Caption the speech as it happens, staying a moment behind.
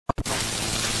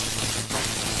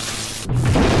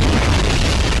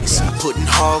Putting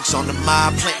hogs on the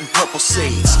mob, planting purple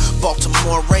seeds.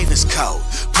 Baltimore Ravens code,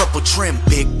 purple trim,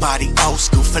 big body, old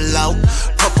school for low.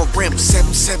 Purple rim,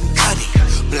 7-7 cutty,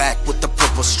 black with the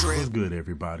purple strip. What's good,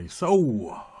 everybody?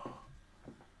 So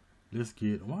let's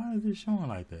get, why is it showing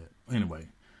like that? Anyway,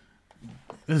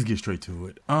 let's get straight to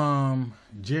it.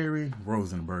 Jerry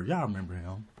Rosburg, y'all remember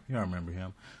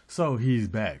him. So he's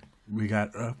back. We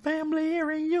got a family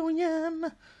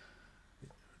reunion.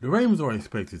 The Ravens are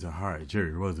expected to hire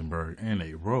Jerry Rosburg in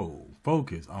a role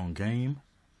focused on game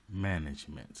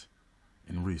management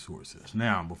and resources.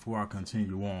 Now, before I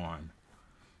continue on,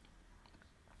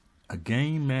 a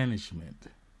game management,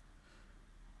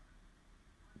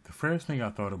 the first thing I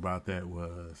thought about that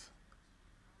was,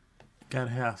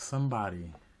 gotta have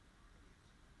somebody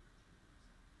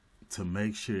to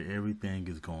make sure everything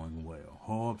is going well.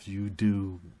 Hobbs, you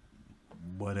do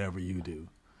whatever you do.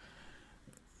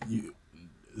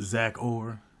 Zach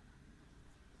Orr,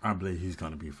 I believe he's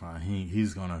going to be fine.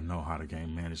 He's going to know how to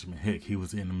game management. Heck, he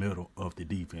was in the middle of the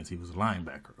defense. He was a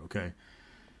linebacker, okay?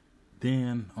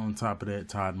 Then, on top of that,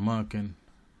 Todd Monken,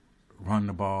 run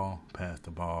the ball, pass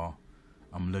the ball.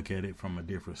 I'm looking at it from a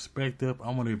different perspective.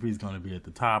 I wonder if he's going to be at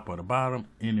the top or the bottom.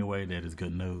 Anyway, that is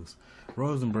good news.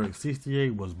 Rosburg,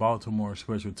 68, was Baltimore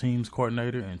special teams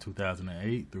coordinator in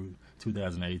 2008 through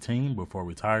 2018 before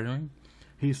retiring.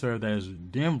 He served as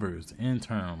Denver's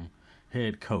interim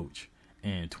head coach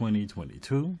in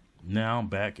 2022, now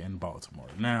back in Baltimore.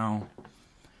 Now,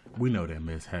 we know that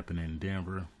mess happened in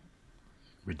Denver.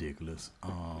 Ridiculous.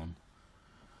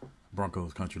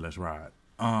 Broncos country, let's ride.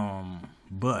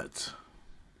 But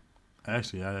I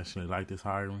actually like this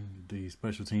hiring. The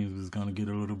special teams is going to get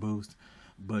a little boost.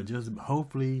 But just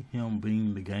hopefully him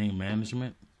being the game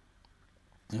management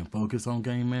and focus on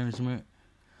game management,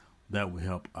 that would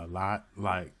help a lot.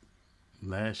 Like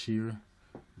last year,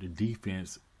 the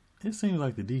defense, it seems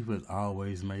like the defense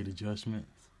always made adjustments.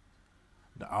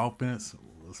 The offense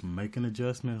was making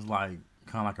adjustments like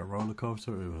kind of like a roller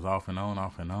coaster. It was off and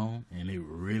on, and it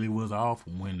really was off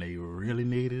when they really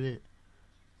needed it.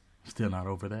 Still not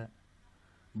over that.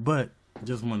 But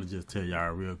just want to tell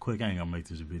y'all real quick, I ain't gonna make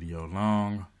this video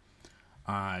long.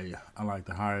 I like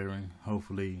the hiring.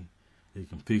 Hopefully it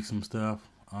can fix some stuff.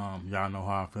 Y'all know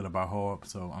how I feel about Hobbs,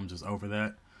 so I'm just over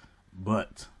that.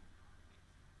 But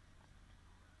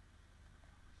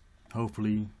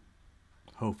hopefully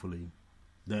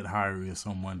that hire is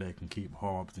someone that can keep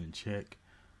Hobbs in check,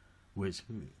 which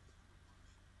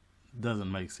doesn't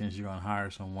make sense. You're gonna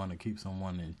hire someone to keep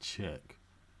someone in check.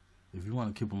 If you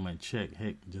want to keep them in check,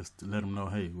 heck, just let them know,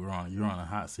 hey, you're on a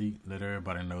hot seat. Let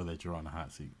everybody know that you're on a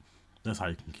hot seat. That's how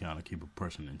you can kind of keep a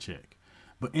person in check.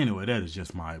 But anyway, that is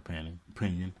just my opinion.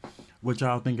 What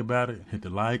y'all think about it? Hit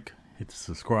the like, hit the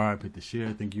subscribe, hit the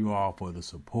share. Thank you all for the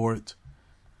support.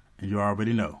 And you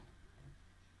already know.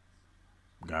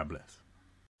 God bless.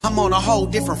 I'm on a whole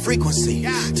different frequency.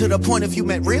 To the point if you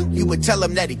met real, you would tell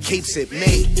him that he keeps it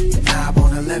me. The knob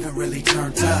on 11 really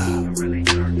turned up.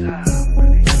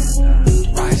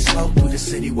 Ride slow through the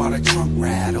city while the trunk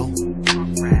rattle.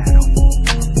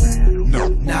 No.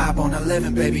 Knob on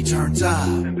 11, baby, turns up.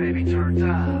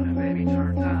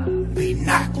 Be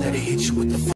knocked, let it hit you with the